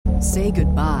Say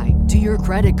goodbye to your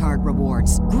credit card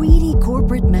rewards. Greedy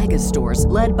corporate mega stores,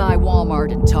 led by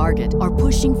Walmart and Target, are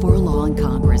pushing for a law in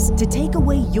Congress to take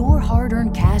away your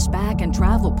hard-earned cash back and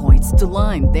travel points to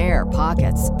line their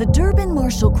pockets. The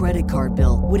Durbin-Marshall credit card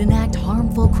bill would enact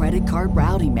harmful credit card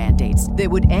routing mandates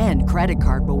that would end credit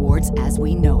card rewards as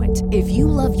we know it. If you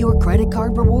love your credit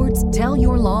card rewards, tell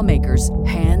your lawmakers,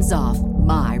 hands off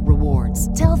my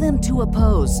rewards. Tell them to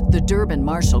oppose the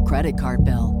Durbin-Marshall credit card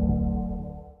bill.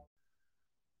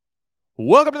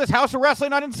 Welcome to this House of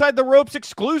Wrestling on Inside the Ropes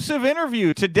exclusive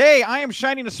interview. Today, I am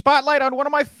shining a spotlight on one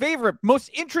of my favorite, most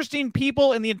interesting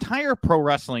people in the entire pro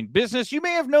wrestling business. You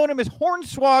may have known him as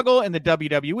Hornswoggle in the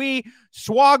WWE,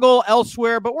 Swoggle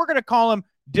elsewhere, but we're going to call him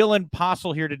Dylan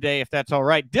Postl here today, if that's all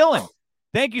right. Dylan,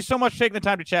 thank you so much for taking the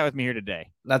time to chat with me here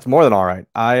today. That's more than all right.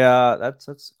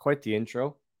 That's quite the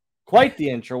intro. Quite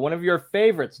the intro. One of your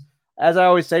favorites. As I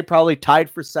always say, probably tied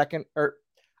for second, or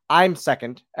I'm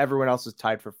second. Everyone else is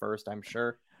tied for first, I'm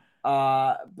sure.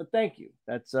 But thank you.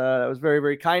 That was very,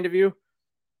 very kind of you.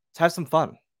 Let's have some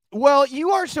fun. Well,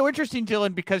 you are so interesting,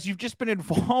 Dylan, because you've just been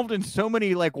involved in so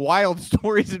many like wild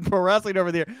stories in pro wrestling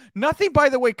over there. Nothing, by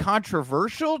the way,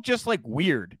 controversial, just like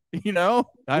weird, you know?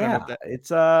 I don't know. That... It's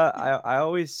I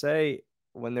always say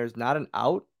when there's not an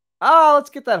out, let's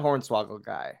get that Hornswoggle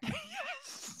guy.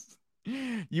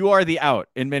 You are the out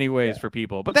in many ways for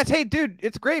people, but hey, dude,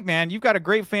 it's great, man. You've got a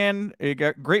great you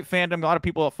got great fandom. A lot of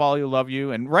people that follow you love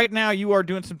you, and right now you are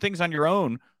doing some things on your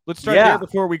own. Let's start there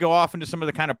before we go off into some of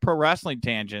the kind of pro wrestling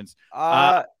tangents.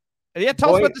 Tell us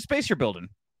about the space you're building.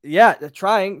 Yeah,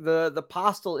 trying the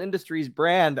Postl Industries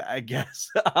brand, I guess.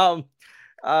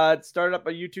 It started up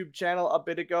a YouTube channel a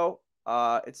bit ago.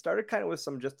 It started kind of with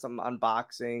some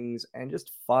unboxings and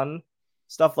just fun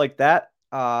stuff like that.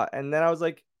 And then I was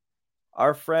like,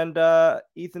 our friend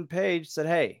Ethan Page said,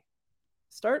 hey,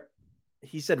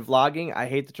 he said vlogging. I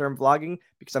hate the term vlogging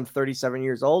because I'm 37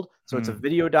 years old. So it's a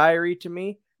video diary to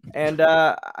me. And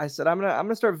I said, I'm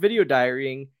gonna start video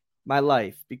diarying my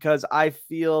life because I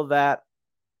feel that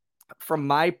from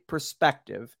my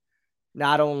perspective,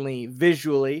 not only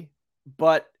visually,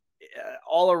 but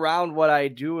all around what I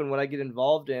do and what I get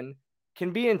involved in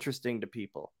can be interesting to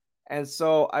people. And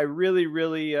so I really,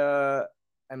 really am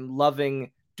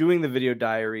loving doing the video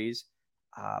diaries.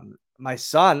 My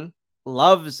son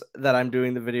loves that I'm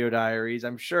doing the video diaries,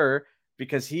 I'm sure,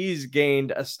 because he's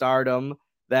gained a stardom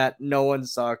that no one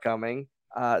saw coming.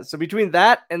 So between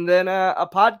that and then a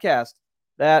podcast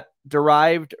that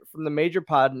derived from the Major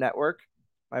Pod Network,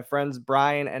 my friends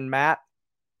Brian and Matt,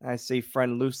 I say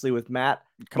friend loosely with Matt,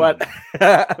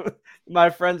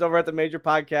 my friends over at the Major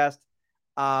Podcast,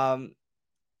 I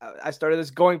started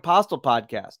this Going Postl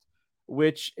podcast,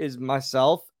 which is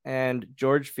myself and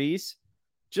George Feast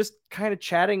just kind of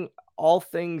chatting all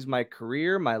things my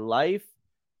career, my life.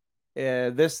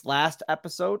 This last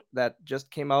episode that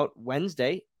just came out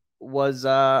Wednesday was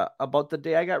about the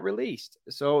day I got released.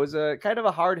 So it was a kind of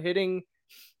a hard-hitting.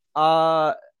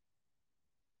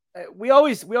 We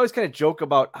always kind of joke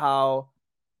about how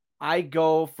I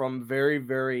go from very,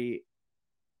 very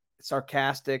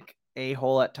sarcastic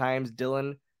a-hole at times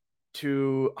Dylan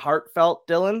to heartfelt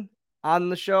Dylan on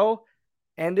the show.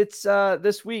 And it's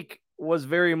this week was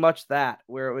very much that,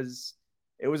 where it was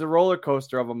a roller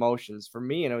coaster of emotions for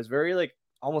me, and it was very like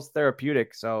almost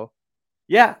therapeutic. So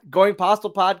yeah, Going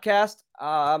Postl podcast.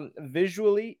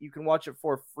 Visually, you can watch it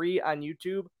for free on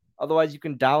YouTube. Otherwise, you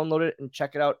can download it and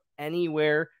check it out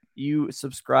anywhere you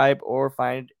subscribe or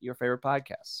find your favorite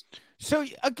podcasts. So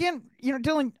again,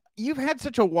 Dylan, you've had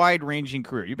such a wide-ranging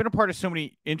career. You've been a part of so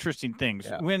many interesting things.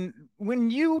 Yeah.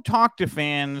 When you talk to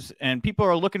fans and people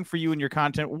are looking for you and your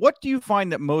content, what do you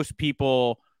find that most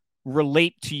people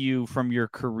relate to you from your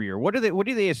career? What do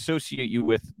they associate you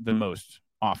with the most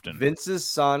often? Vince's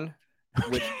son,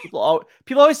 which people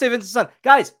always say Vince's son.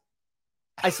 Guys,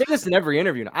 I say this in every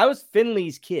interview. I was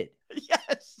Finley's kid.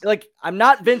 Yes. Like, I'm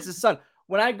not Vince's son.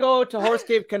 When I go to Horse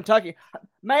Cave, Kentucky,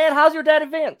 man, how's your daddy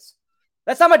Vince?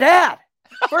 That's not my dad.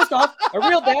 First off, my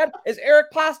real dad is Eric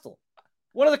Postl.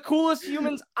 One of the coolest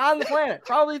humans on the planet.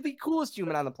 Probably the coolest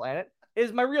human on the planet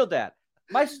is my real dad.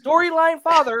 My storyline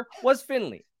father was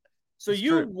Finley. So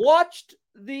you watched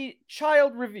the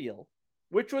child reveal,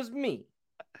 which was me,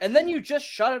 and then you just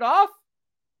shut it off?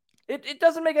 It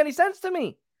doesn't make any sense to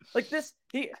me. Like this,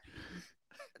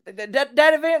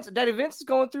 Daddy Vince is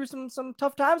going through some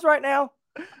tough times right now.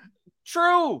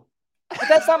 True. But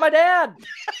that's not my dad.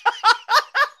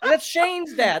 That's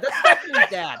Shane's dad. That's Stephanie's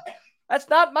dad. That's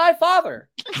not my father.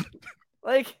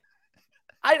 Like,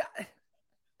 I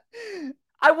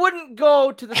wouldn't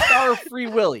go to the star of Free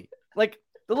Willy. Like,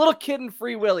 the little kid in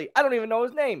Free Willy. I don't even know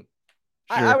his name.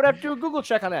 Sure. I would have to do a Google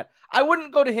check on that. I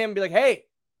wouldn't go to him and be like, hey,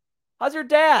 how's your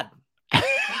dad?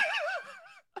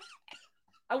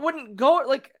 I wouldn't go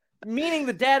meaning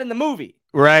the dad in the movie.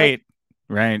 Right.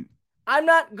 Right. I'm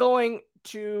not going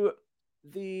to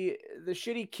the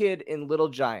shitty kid in Little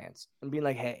Giants and being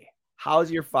like, hey,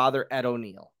 how's your father, Ed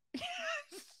O'Neill?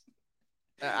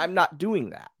 I'm not doing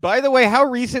that. By the way, how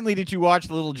recently did you watch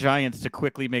Little Giants to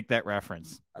quickly make that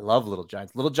reference? I love Little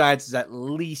Giants. Little Giants is at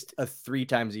least a 3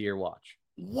 times a year watch.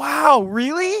 Wow,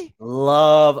 really?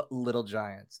 Love Little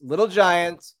Giants. Little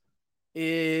Giants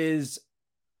is,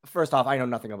 first off, I know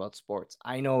nothing about sports.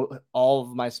 I know all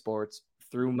of my sports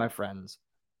through my friends.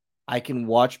 I can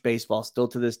watch baseball still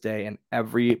to this day, and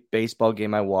every baseball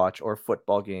game I watch or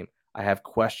football game, I have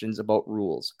questions about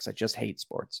rules because I just hate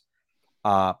sports.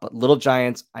 But Little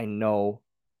Giants, I know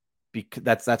because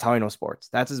that's how I know sports.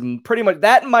 That's pretty much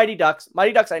that and Mighty Ducks.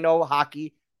 Mighty Ducks, I know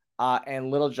hockey, and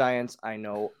Little Giants, I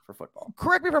know for football.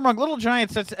 Correct me if I'm wrong. Little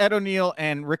Giants, that's Ed O'Neill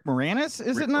and Rick Moranis,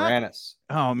 is Rick it not? Moranis.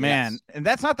 Oh, man. Yes. And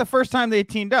that's not the first time they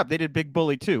teamed up. They did Big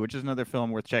Bully 2, which is another film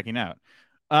worth checking out.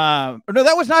 No,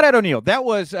 that was not Ed O'Neill. That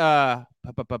was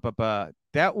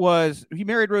he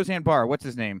married Roseanne Barr. What's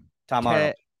his name? Tom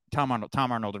Arnold. Tom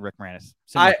Arnold and Rick Moranis.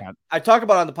 I talk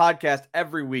about it on the podcast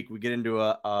every week. We get into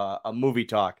a movie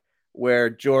talk where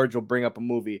George will bring up a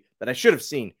movie that I should have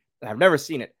seen, and I've never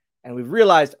seen it. And we've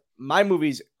realized my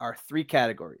movies are 3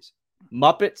 categories.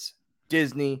 Muppets,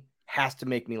 Disney, has to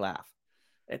make me laugh.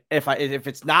 If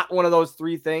it's not one of those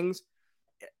 3 things,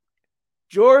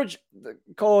 George, the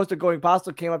co-host of Going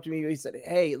Postl, came up to me. He said,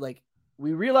 hey,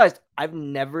 we realized I've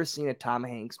never seen a Tom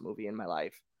Hanks movie in my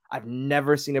life. I've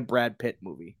never seen a Brad Pitt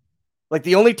movie.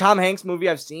 The only Tom Hanks movie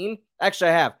I've seen,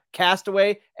 actually I have,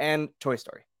 Castaway and Toy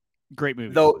Story. Great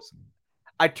movie. Those.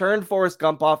 I turned Forrest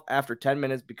Gump off after 10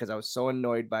 minutes because I was so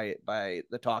annoyed by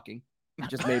the talking.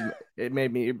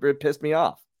 It pissed me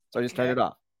off. So I just turned it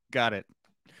off. Got it.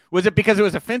 Was it because it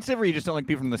was offensive, or you just don't like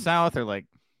people from the South, or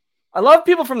I love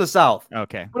people from the South.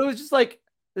 Okay. But it was just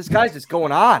this guy's just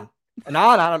going on and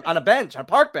on a bench, on a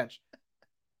park bench.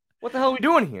 What the hell are we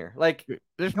doing here?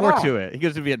 There's more to it. He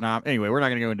goes to Vietnam. Anyway, we're not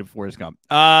going to go into Forrest Gump.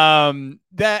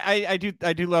 That I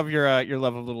do love your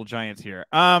love of Little Giants here.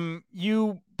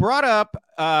 You brought up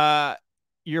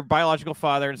your biological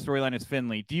father and storyline is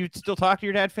Finley. Do you still talk to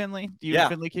your dad, Finley? Do you and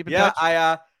Finley keep in touch?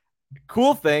 Yeah,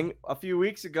 cool thing. A few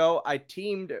weeks ago, I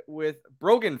teamed with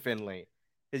Brogan Finley,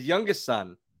 his youngest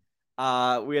son.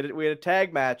 We had a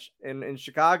tag match in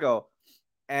Chicago,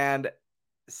 and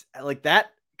that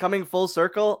coming full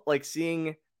circle,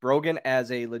 seeing Brogan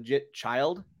as a legit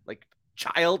child,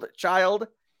 child,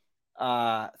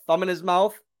 thumb in his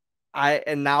mouth,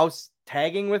 and now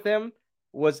tagging with him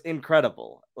was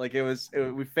incredible. We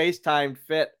FaceTimed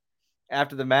Fit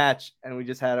after the match, and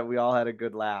we all had a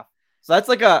good laugh. So that's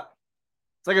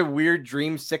it's a weird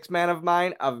dream 6-man of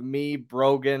mine, of me,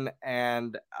 Brogan,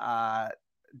 and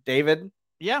David.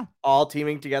 Yeah, all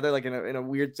teaming together in a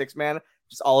weird 6-man,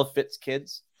 just all of Fit's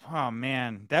kids. Oh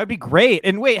man, that would be great.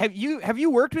 And wait, have you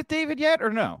worked with David yet, or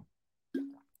no?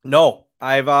 No,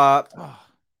 I've I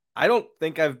don't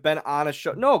think I've been on a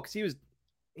show. No, because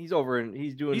he's over and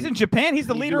he's in Japan. He's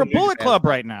the leader of Bullet Club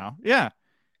right now. Yeah.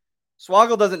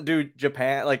 Swoggle doesn't do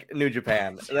Japan, New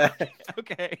Japan.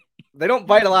 Okay. They don't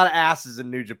bite a lot of asses in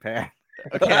New Japan.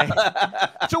 Okay.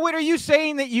 So wait, are you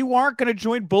saying that you aren't going to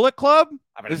join Bullet Club?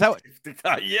 Is that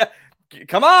yeah.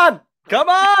 Come on.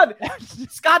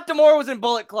 Scott D'Amore was in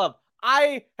Bullet Club.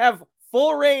 I have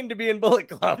full reign to be in Bullet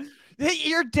Club.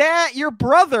 Your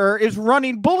brother is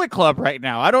running Bullet Club right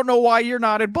now. I don't know why you're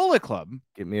not in Bullet Club.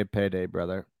 Give me a payday,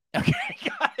 brother. Okay,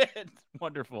 got it.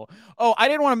 Wonderful. Oh, I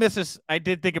didn't want to miss this. I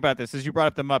did think about this as you brought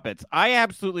up the Muppets. I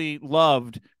absolutely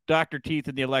loved Dr. Teeth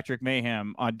and the Electric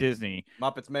Mayhem on Disney.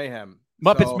 Muppets Mayhem.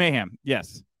 Mayhem.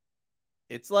 Yes.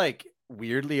 It's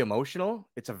weirdly emotional.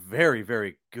 It's a very,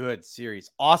 very good series.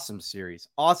 Awesome series.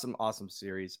 Awesome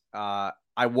series. I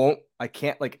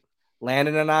can't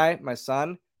Landon and I, my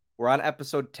son, we're on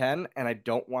episode 10, and I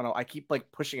keep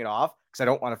pushing it off because I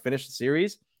don't want to finish the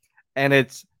series. And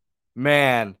it's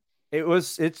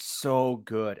so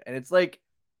good. And it's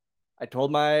I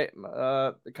told my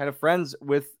kind of friends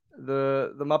with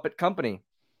the Muppet Company.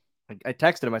 I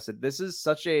texted him. I said, this is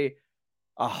such a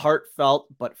heartfelt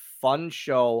but fun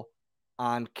show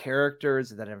on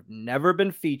characters that have never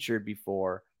been featured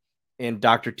before in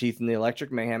Dr. Teeth and the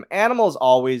Electric Mayhem. Animal's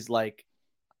always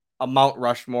a Mount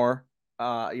Rushmore,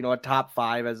 a top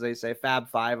 5, as they say, Fab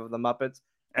 5 of the Muppets.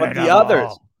 But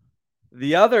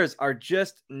the others are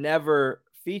just never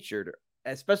featured,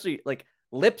 especially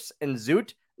Lips and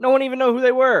Zoot. No one even know who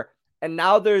they were. And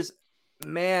now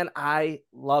I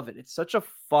love it. It's such a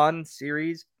fun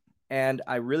series. and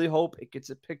I really hope it gets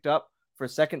it picked up for a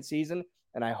second season.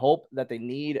 And I hope that they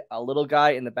need a little guy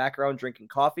in the background drinking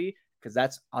coffee,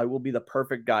 because I will be the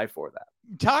perfect guy for that.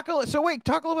 Talk a little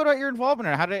bit about your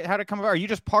involvement. How did it come about? Are you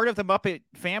just part of the Muppet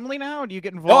family now? Do you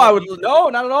get involved? No,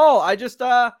 not at all.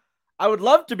 I would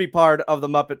love to be part of the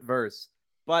Muppet verse,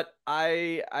 but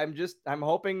I'm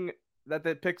hoping that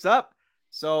it picks up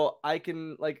so I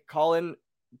can like call in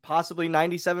possibly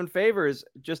 97 favors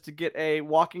just to get a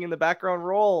walking in the background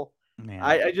role. Man.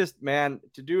 I just, man,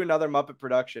 to do another Muppet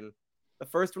production. The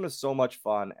first one was so much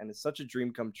fun, and it's such a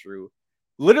dream come true.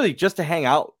 Literally just to hang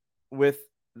out with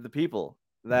the people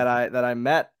that I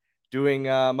met doing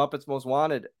Muppets Most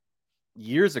Wanted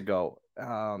years ago.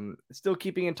 Still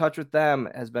keeping in touch with them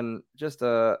has been just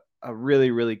a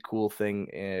really, really cool thing,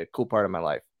 a cool part of my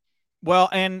life. Well,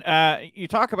 and you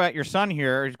talk about your son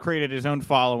here, who's created his own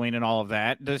following and all of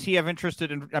that. Does he have interest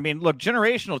in, I mean, look,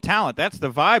 generational talent, that's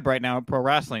the vibe right now in pro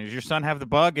wrestling. Does your son have the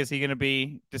bug? Is he going to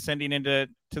be descending into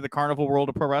the carnival world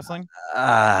of pro wrestling?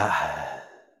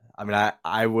 I mean,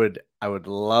 I would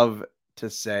love to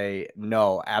say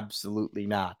no, absolutely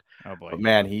not. Oh boy. But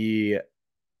man,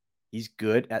 he's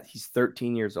good he's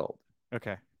 13 years old.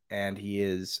 Okay. And he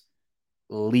is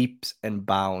leaps and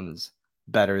bounds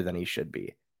better than he should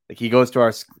be. Like, he goes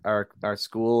to our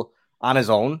school on his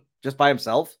own, just by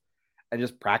himself, and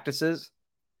just practices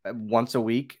once a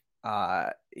week.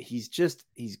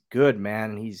 He's good,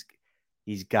 man.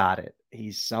 He's got it.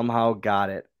 He's somehow got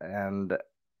it. And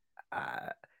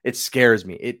it scares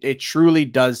me. It truly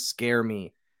does scare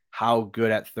me how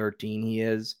good at 13 he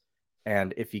is.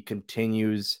 And if he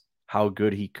continues, how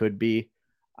good he could be.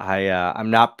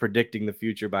 I'm not predicting the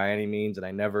future by any means. And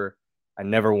I never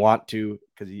want to,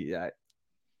 because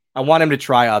I want him to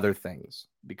try other things,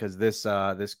 because this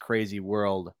crazy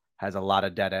world has a lot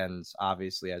of dead ends,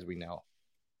 obviously, as we know.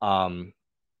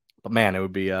 But man, it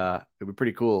would be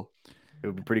pretty cool. It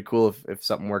would be pretty cool if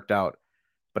something worked out.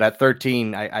 But at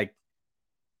 13,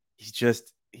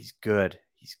 he's good.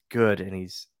 He's good, and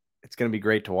it's going to be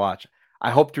great to watch.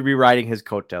 I hope to be riding his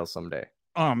coattails someday.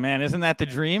 Oh man, isn't that the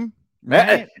dream?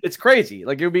 Man, it's crazy.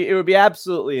 Like, it would be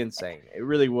absolutely insane. It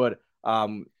really would.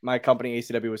 My company,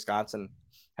 ACW Wisconsin,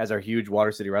 has our huge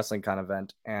Water City Wrestling Con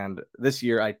event. And this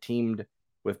year I teamed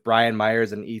with Brian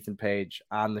Myers and Ethan Page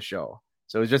on the show.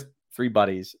 So it was just 3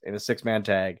 buddies in a 6-man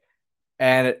tag.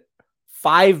 And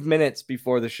 5 minutes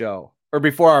before the show, or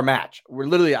before our match,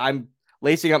 I'm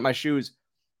lacing up my shoes.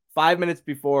 5 minutes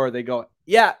before, they go,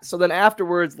 yeah. So then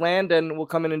afterwards, Landon will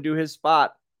come in and do his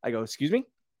spot. I go, excuse me?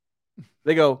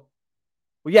 They go,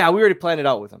 well, yeah, we already planned it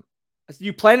out with him. I said,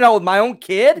 you planned it out with my own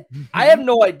kid? I have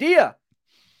no idea.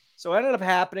 So it ended up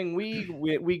happening.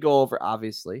 We go over,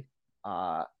 obviously.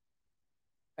 And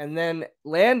then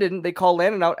they call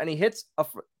Landon out, and he hits a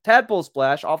tadpole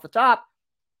splash off the top.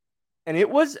 And it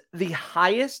was the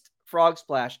highest frog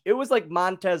splash. It was like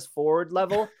Montez Ford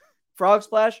level frog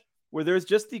splash, where there's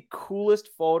just the coolest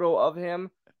photo of him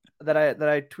that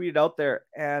I tweeted out there.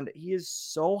 And he is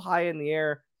so high in the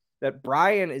air that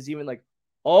Brian is even like,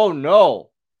 oh no.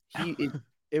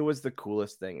 It was the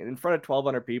coolest thing. And in front of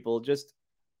 1,200 people, just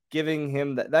giving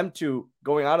him them two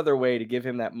going out of their way to give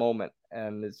him that moment.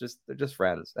 And they're just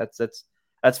friends.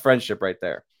 That's friendship right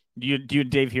there. Do you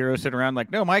Dave Hero sit around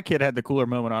like, no, my kid had the cooler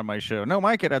moment on my show. No,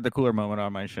 my kid had the cooler moment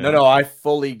on my show. No, I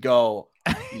fully go,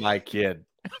 my kid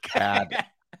had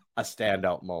a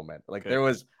standout moment. Like, there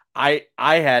was, I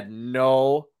had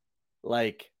no,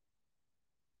 like,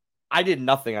 I did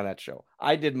nothing on that show.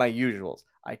 I did my usuals.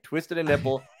 I twisted a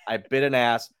nipple. I bit an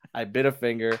ass. I bit a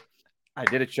finger. I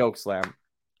did a choke slam.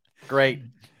 Great.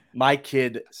 My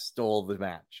kid stole the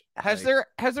match. Has there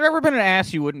ever been an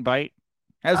ass you wouldn't bite?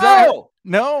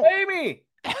 No. Pay me.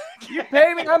 You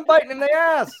pay me, I'm biting in the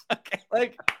ass. Okay.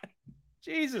 Like,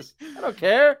 Jesus, I don't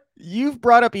care. You've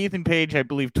brought up Ethan Page, I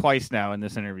believe, twice now in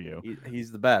this interview.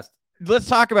 He's the best. Let's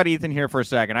talk about Ethan here for a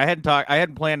second. I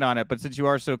hadn't planned on it, but since you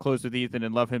are so close with Ethan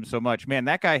and love him so much, man,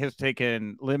 that guy has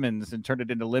taken lemons and turned it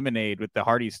into lemonade with the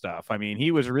Hardy stuff. I mean, he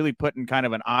was really put in kind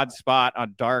of an odd spot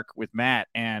on Dark with Matt,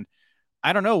 and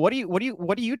I don't know. What do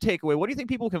you take away? What do you think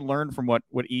people can learn from what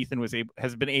Ethan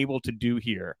has been able to do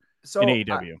here in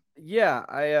AEW?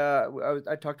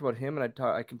 I talked about him, and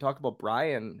I can talk about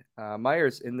Brian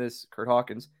Myers Kurt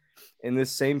Hawkins in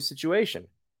this same situation.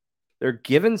 They're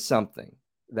given something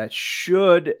that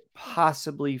should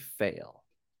possibly fail,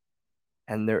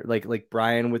 and they're like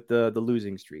Brian with the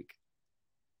losing streak,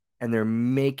 and they're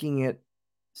making it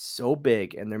so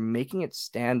big, and they're making it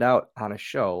stand out on a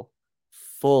show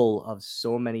full of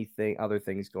so many other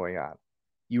things going on.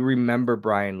 You remember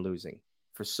Brian losing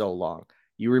for so long.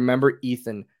 You remember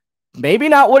Ethan, maybe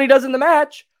not what he does in the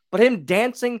match, but him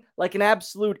dancing like an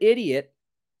absolute idiot,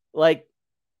 like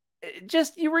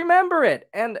just you remember it.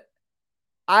 And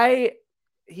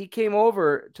he came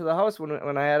over to the house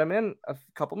when I had him in a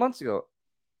couple months ago,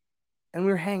 and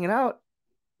we were hanging out,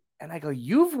 and I go,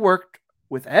 "You've worked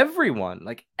with everyone,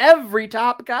 like every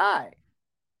top guy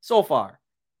so far."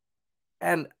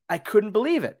 And I couldn't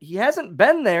believe it. He hasn't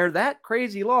been there that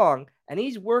crazy long, and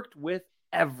he's worked with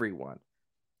everyone.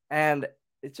 And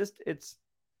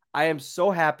I am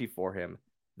so happy for him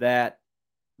that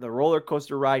the roller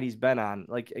coaster ride he's been on,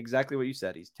 like exactly what you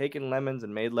said, he's taken lemons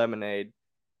and made lemonade,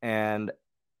 and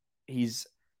he's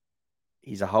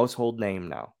a household name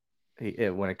now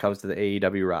when it comes to the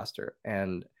AEW roster.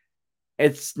 And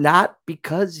it's not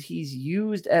because he's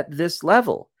used at this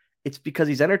level. It's because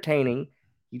he's entertaining.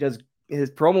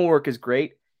 His promo work is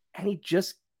great, and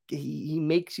he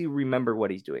makes you remember what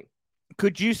he's doing.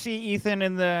 Could you see Ethan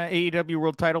in the AEW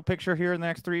world title picture here in the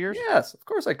next 3 years? Yes, of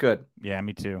course I could. Yeah,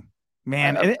 me too.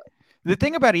 Man, the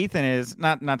thing about Ethan is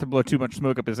not to blow too much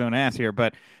smoke up his own ass here,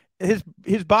 but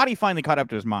his body finally caught up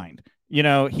to his mind. You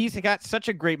know, he's got such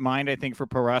a great mind, I think, for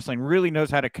pro wrestling, really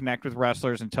knows how to connect with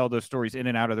wrestlers and tell those stories in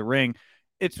and out of the ring.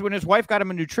 It's when his wife got him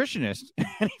a nutritionist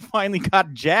and he finally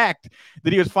got jacked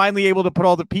that he was finally able to put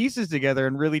all the pieces together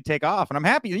and really take off. And I'm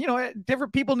happy. You know,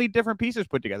 different people need different pieces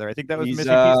put together. I think that was a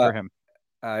missing piece for him.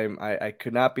 I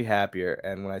could not be happier.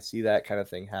 And when I see that kind of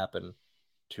thing happen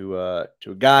to a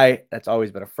guy that's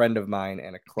always been a friend of mine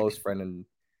and a close friend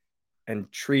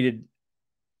and treated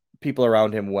people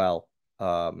around him well,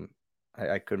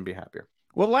 I couldn't be happier.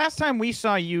 Well, last time we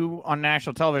saw you on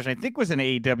national television, I think was in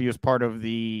AEW as part of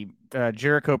the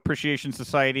Jericho Appreciation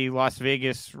Society Las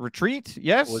Vegas retreat.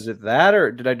 Yes. Was it that, or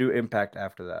did I do Impact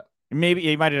after that? Maybe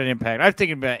he might have done Impact. I was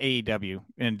thinking about AEW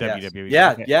and WWE.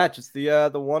 Yeah, okay. Yeah, just the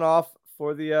one-off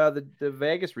for the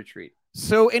Vegas retreat.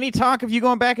 So any talk of you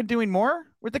going back and doing more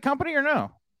with the company or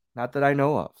no? Not that I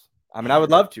know of. I mean, I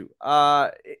would love to.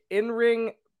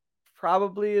 In-ring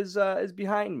probably is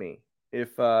behind me.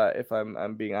 If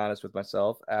I'm being honest with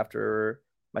myself, after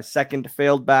my second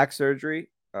failed back surgery,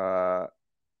 it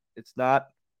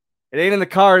ain't in the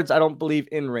cards. I don't believe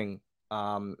in ring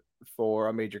for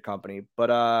a major company, but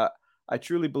I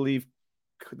truly believe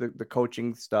the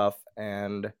coaching stuff,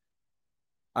 and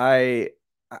I'm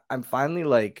finally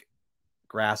like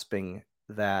grasping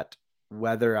that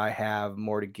whether I have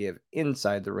more to give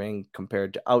inside the ring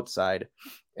compared to outside,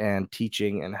 and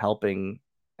teaching and helping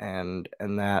and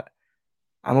that.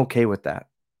 I'm okay with that.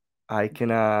 I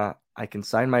can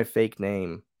sign my fake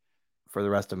name for the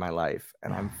rest of my life,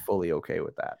 and I'm fully okay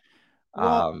with that.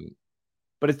 Well,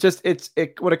 but it's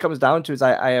what it comes down to is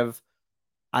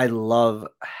I love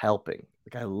helping.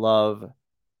 Like I love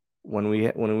when we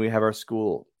have our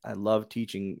school. I love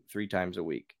teaching 3 times a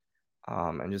week,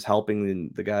 and just helping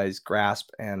the guys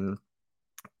grasp and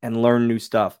learn new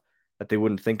stuff that they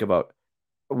wouldn't think about.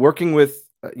 Working with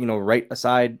right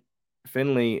aside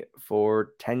Finley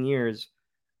for 10 years,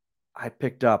 I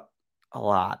picked up a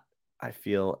lot, I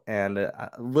feel, and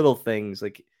little things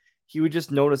like he would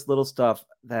just notice little stuff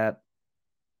that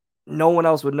no one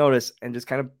else would notice, and just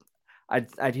kind of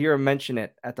I'd hear him mention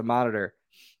it at the monitor,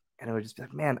 and I would just be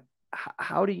like, man,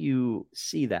 how do you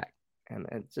see that? And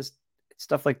it's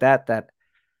stuff like that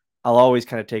I'll always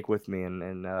kind of take with me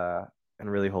and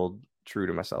really hold true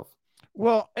to myself.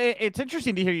 Well, it's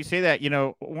interesting to hear you say that. You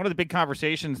know, one of the big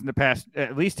conversations in the past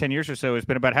at least 10 years or so has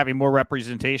been about having more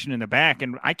representation in the back.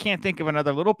 And I can't think of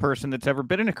another little person that's ever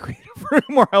been in a creative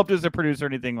room or helped as a producer or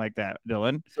anything like that,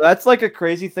 Dylan. So that's like a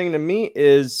crazy thing to me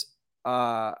is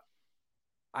I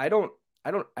don't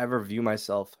ever view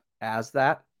myself as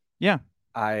that. Yeah.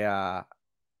 I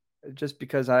just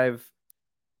because and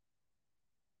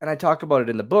I talk about it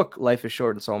in the book, Life is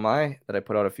Short and So Am I, that I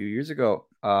put out a few years ago.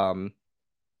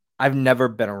 I've never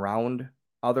been around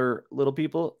other little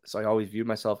people, so I always viewed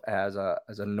myself as a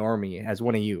normie, as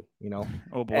one of you,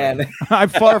 Oh boy, and I'm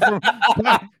far from.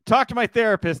 Talk to my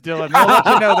therapist, Dylan. I'll let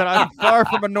you know that I'm far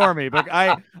from a normie, but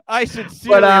I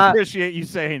sincerely appreciate you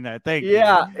saying that. Thank you.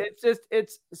 Yeah,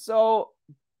 it's so,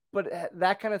 but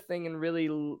that kind of thing, and really,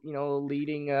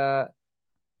 leading a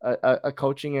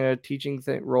coaching and a teaching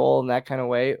role in that kind of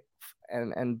way,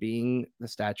 and being the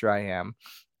stature I am,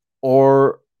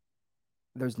 or.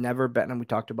 There's never been, and we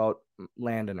talked about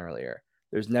Landon earlier,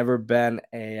 there's never been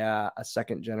a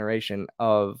second generation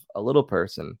of a little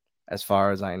person, as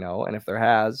far as I know. And if there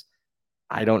has,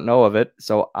 I don't know of it.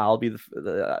 So I'll be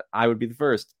I would be the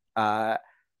first. But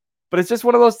it's just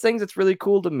one of those things that's really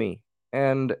cool to me,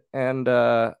 and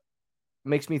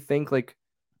makes me think like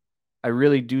I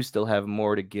really do still have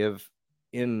more to give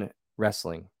in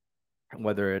wrestling,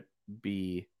 whether it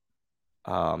be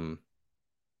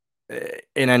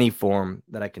in any form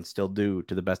that I can still do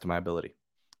to the best of my ability.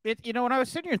 When I was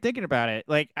sitting here thinking about it,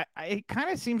 like it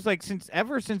kind of seems like since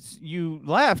you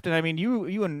left, and I mean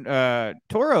you and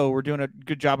Toro were doing a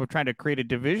good job of trying to create a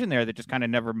division there that just kind of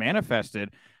never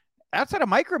manifested. Outside of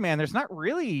Microman, there's not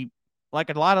really like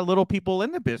a lot of little people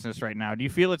in the business right now. Do you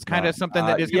feel it's kind of something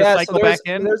that is going to cycle back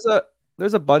in?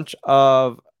 There's a bunch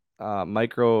of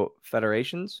micro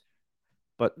federations,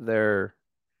 but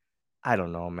I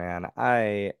don't know, man.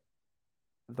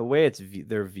 The way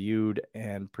they're viewed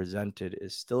and presented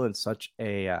is still in such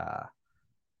a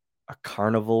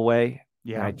carnival way.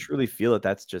 Yeah, and I truly feel that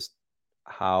that's just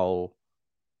how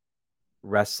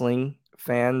wrestling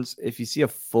fans, if you see a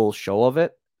full show of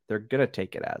it, they're gonna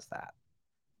take it as that,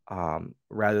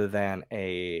 rather than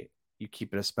you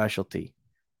keep it a specialty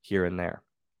here and there.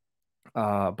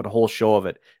 But a whole show of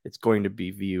it, it's going to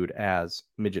be viewed as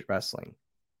midget wrestling,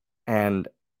 and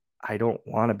I don't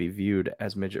want to be viewed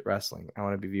as midget wrestling. I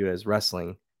want to be viewed as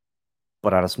wrestling,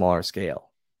 but on a smaller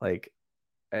scale. Like,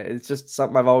 it's just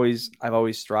something I've always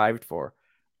strived for.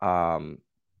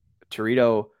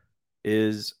 Torito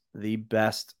is the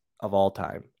best of all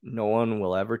time. No one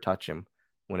will ever touch him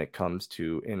when it comes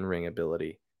to in-ring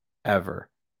ability, ever.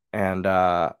 And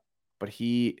but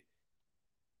he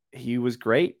was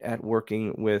great at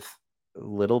working with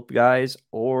little guys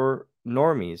or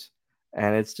normies,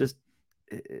 and it's just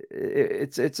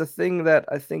it's a thing that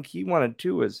I think he wanted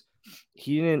too. Is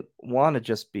he didn't want to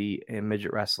just be a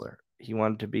midget wrestler. He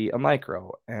wanted to be a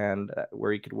micro, and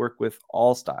where he could work with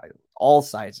all styles, all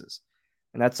sizes,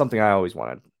 and that's something I always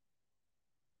wanted.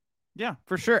 Yeah,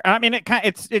 for sure. I mean,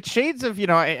 it's shades of,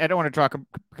 I don't want to draw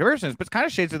comparisons, but it's kind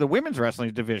of shades of the women's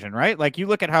wrestling division, right? Like, you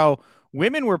look at how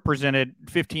women were presented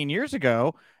 15 years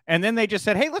ago, and then they just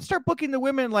said, hey, let's start booking the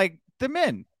women like the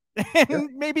men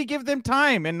and maybe give them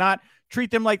time and not treat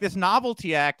them like this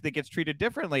novelty act that gets treated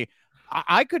differently.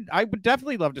 I would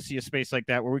definitely love to see a space like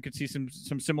that where we could see some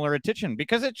similar attention,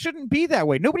 because it shouldn't be that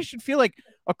way. Nobody should feel like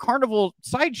a carnival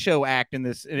sideshow act in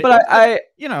this. But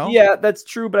yeah, that's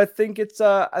true. But I think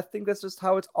I think that's just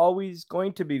how it's always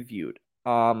going to be viewed.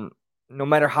 No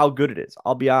matter how good it is,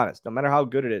 I'll be honest. No matter how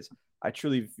good it is, I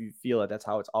truly feel that that's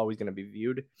how it's always going to be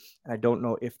viewed. And I don't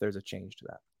know if there's a change to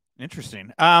that.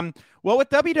 Interesting. Well, with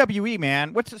WWE,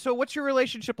 man, what's your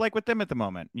relationship like with them at the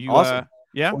moment? Awesome.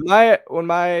 Yeah. When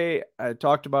I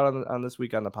talked about on this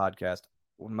week on the podcast,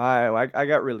 when I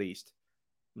got released,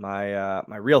 my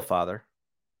real father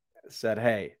said,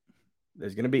 "Hey,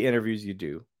 there's going to be interviews you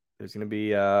do. There's going to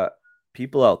be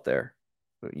people out there,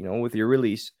 with your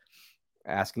release,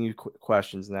 asking you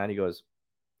questions." And then he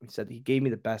said he gave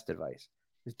me the best advice.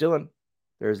 He goes, "Dylan,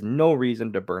 there's no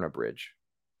reason to burn a bridge.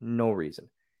 No reason."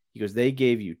 He goes, "They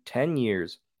gave you 10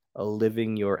 years of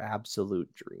living your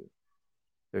absolute dream.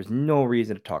 There's no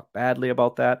reason to talk badly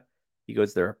about that." He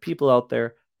goes, "There are people out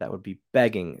there that would be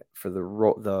begging for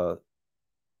the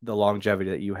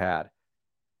longevity that you had.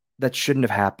 That shouldn't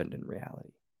have happened in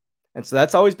reality." And so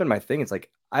that's always been my thing. It's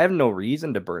like, I have no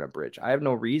reason to burn a bridge. I have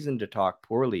no reason to talk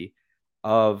poorly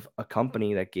of a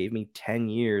company that gave me 10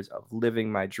 years of living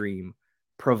my dream,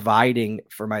 providing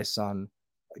for my son,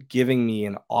 giving me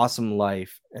an awesome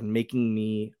life, and making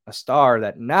me a star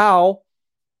that now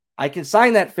I can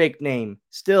sign that fake name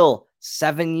still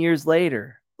 7 years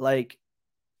later. Like,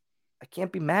 I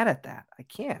can't be mad at that. I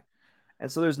can't.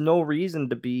 And so there's no reason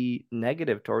to be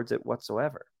negative towards it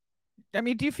whatsoever. I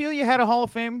mean, do you feel you had a Hall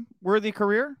of Fame worthy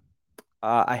career?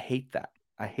 I hate that.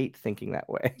 I hate thinking that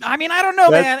way. I mean, I don't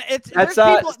know, man. There's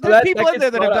people in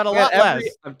there that have done a lot less.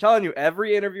 I'm telling you,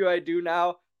 every interview I do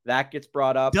now, that gets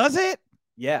brought up. Does it?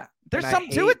 Yeah. There's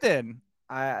something to it then.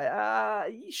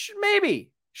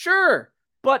 Maybe. Sure.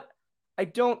 But I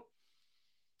don't.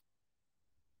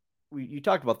 You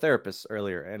talked about therapists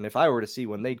earlier, and if I were to see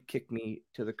when they'd kick me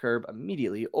to the curb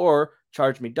immediately or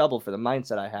charge me double for the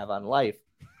mindset I have on life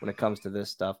when it comes to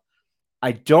this stuff,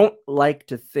 I don't like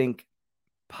to think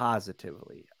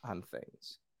positively on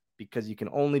things, because you can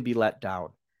only be let down.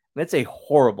 And it's a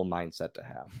horrible mindset to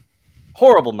have.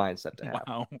 Horrible mindset to have.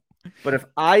 Wow. But if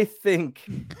I think,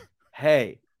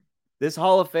 hey, this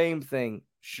Hall of Fame thing,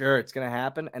 sure, it's going to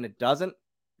happen, and it doesn't,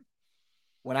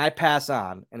 when I pass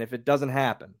on, and if it doesn't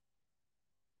happen,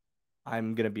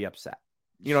 I'm going to be upset.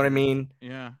 You know what I mean?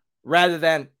 Yeah. Rather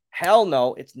than, hell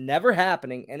no, it's never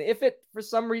happening. And if it, for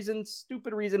some reason,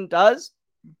 stupid reason, does,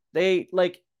 they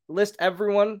list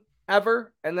everyone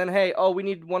ever, and then, hey, oh, we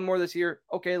need one more this year.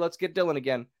 Okay, let's get Dylan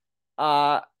again.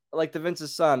 Like the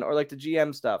Vince's son, or like the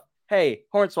GM stuff. Hey,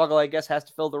 Hornswoggle, I guess, has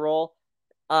to fill the role.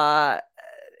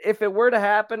 If it were to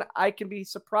happen, I can be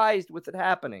surprised with it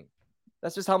happening.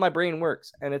 That's just how my brain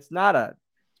works. And it's not a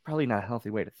probably not a healthy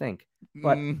way to think.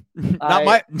 But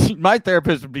not my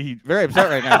therapist would be very upset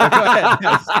right now. But go ahead.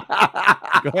 Yes.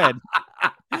 Go ahead.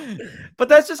 But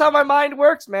that's just how my mind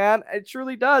works, man. It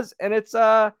truly does. And it's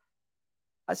so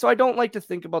I don't like to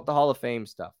think about the Hall of Fame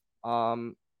stuff.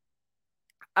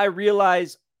 I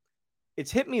realize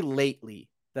it's hit me lately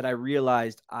that I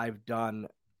realized I've done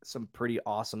some pretty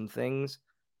awesome things.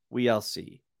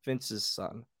 WLC, Vince's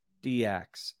son,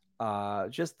 DX,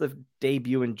 just the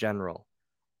debut in general.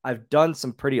 I've done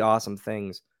some pretty awesome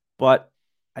things, but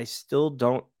I still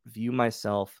don't view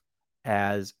myself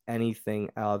as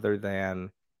anything other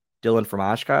than Dylan from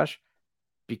Oshkosh,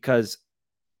 because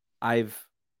I'm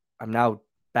now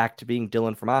back to being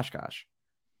Dylan from Oshkosh.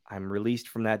 I'm released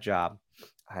from that job.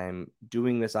 I'm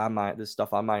doing this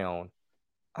stuff on my own.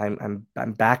 I'm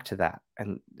back to that.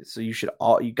 And so you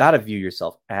got to view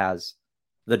yourself as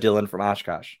the Dylan from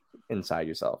Oshkosh inside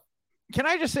yourself. Can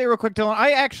I just say real quick, Dylan?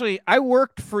 I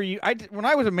worked for you. When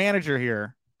I was a manager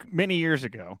here many years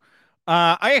ago,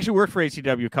 I actually worked for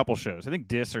ACW a couple shows. I think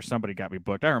Dis or somebody got me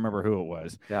booked. I don't remember who it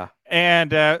was. Yeah.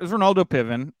 And it was Ronaldo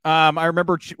Piven. I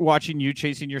remember watching you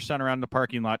chasing your son around the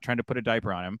parking lot trying to put a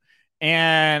diaper on him.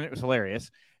 And it was hilarious.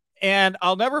 And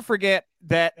I'll never forget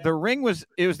that it was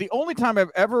the only time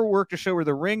I've ever worked a show where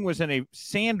the ring was in a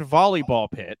sand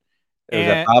volleyball pit.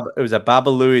 It was at Baba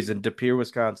Louie's in De Pere,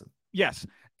 Wisconsin. Yes.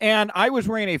 And I was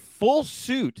wearing a full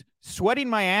suit, sweating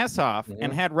my ass off,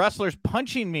 and had wrestlers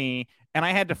punching me, and I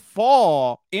had to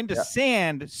fall into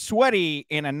sand, sweaty,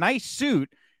 in a nice suit.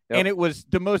 Yep. And it was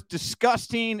the most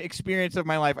disgusting experience of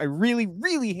my life. I really,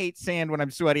 really hate sand when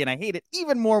I'm sweaty, and I hate it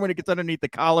even more when it gets underneath the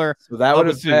collar. So that would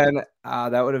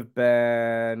have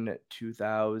been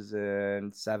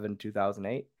 2007,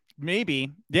 2008.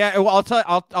 Maybe. Yeah. Well,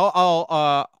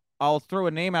 I'll throw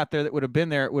a name out there that would have been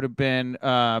there. It would have been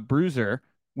Bruiser.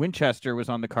 Winchester was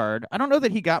on the card. I don't know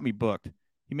that he got me booked.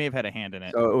 He may have had a hand in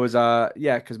it. So it was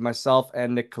because myself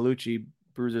and Nick Colucci,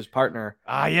 Bruiser's partner,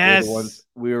 yes,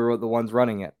 we were the ones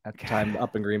running it at the time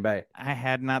up in Green Bay. I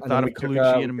had not thought of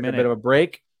Colucci in a minute. A bit of a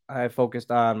break. I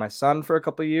focused on my son for a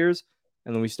couple of years,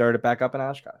 and then we started back up in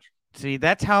Oshkosh. See,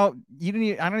 that's how you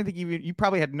didn't. I don't think you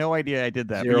probably had no idea I did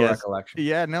that. Zero recollection.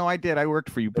 Yeah, no, I did. I worked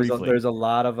for you briefly. There's a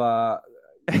lot of that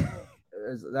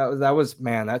was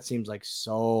man. That seems like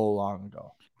so long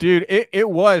ago. Dude, it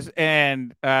was,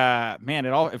 and man,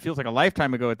 it feels like a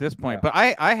lifetime ago at this point. Yeah.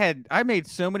 But I made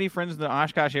so many friends in the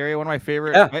Oshkosh area. One of my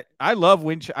favorite. Yeah. I love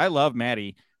Matty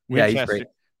Winchester. Yeah, he's great.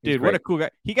 Dude, what a cool guy.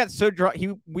 He got so drunk.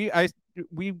 It's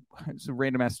a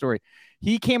random ass story.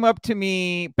 He came up to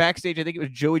me backstage. I think it was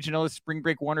Joey Janela's Spring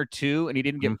Break 1 or 2, and he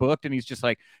didn't get booked. And he's just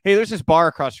like, "Hey, there's this bar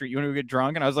across the street. You want to go get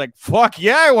drunk?" And I was like, "Fuck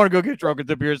yeah, I want to go get drunk at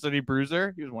the Beer City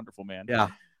Bruiser." He was a wonderful man. Yeah.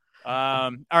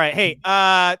 All right. Hey,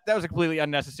 that was a completely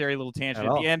unnecessary little tangent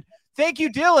at the end. Thank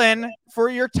you, Dylan, for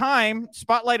your time.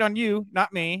 Spotlight on you,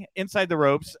 not me, inside the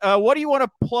ropes. What do you want to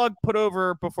put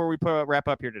over before we wrap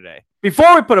up here today?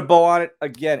 Before we put a bow on it,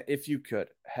 again, if you could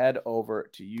head over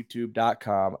to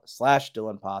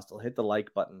youtube.com/Dylan Postl, hit the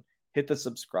like button, hit the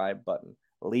subscribe button,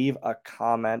 leave a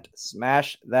comment,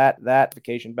 smash that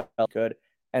notification bell,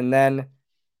 and then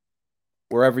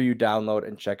wherever you download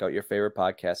and check out your favorite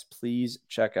podcast, please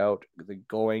check out the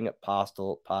Going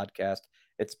Postl podcast.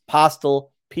 It's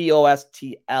Postl,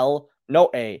 Postl, no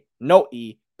A, no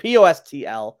E,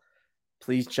 Postl.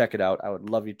 Please check it out. I would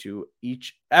love you to.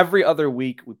 Every other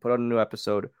week, we put out a new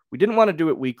episode. We didn't want to do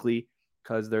it weekly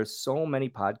because there's so many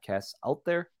podcasts out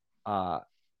there.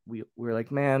 We're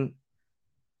like, man,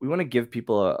 we want to give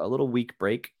people a little week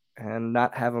break and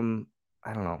not have them.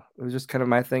 I don't know. It was just kind of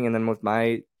my thing. And then with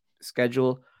my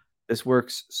schedule, this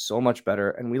works so much better,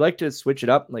 and we like to switch it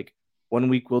up. Like 1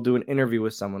 week we'll do an interview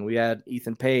with someone. We had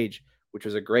Ethan Page, which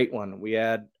was a great one. We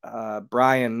had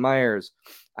Brian Myers.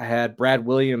 I had Brad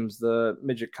Williams, the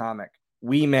midget comic.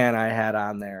 Wee Man I had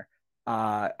on there.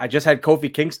 I just had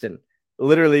Kofi Kingston.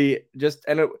 Literally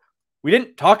we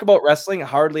didn't talk about wrestling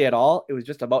hardly at all. It was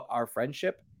just about our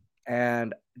friendship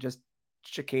and just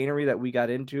chicanery that we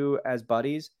got into as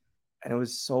buddies, and it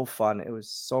was so fun. It was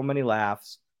so many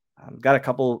laughs. Got a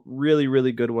couple really,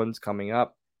 really good ones coming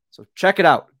up. So check it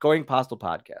out. Going Postl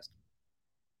Podcast.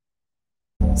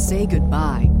 Say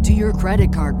goodbye to your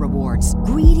credit card rewards.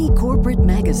 Greedy corporate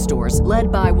mega stores,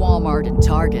 led by Walmart and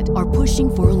Target, are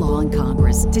pushing for a law in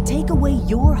Congress to take away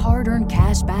your hard-earned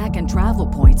cash back and travel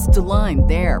points to line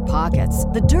their pockets.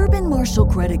 The Durbin-Marshall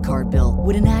credit card bill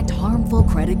would enact harmful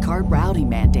credit card routing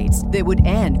mandates that would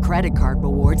end credit card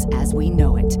rewards as we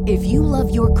know it. If you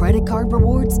love your credit card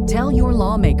rewards, tell your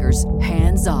lawmakers,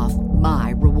 hands off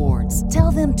my rewards.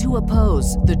 Tell them to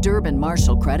oppose the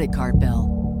Durbin-Marshall credit card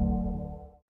bill.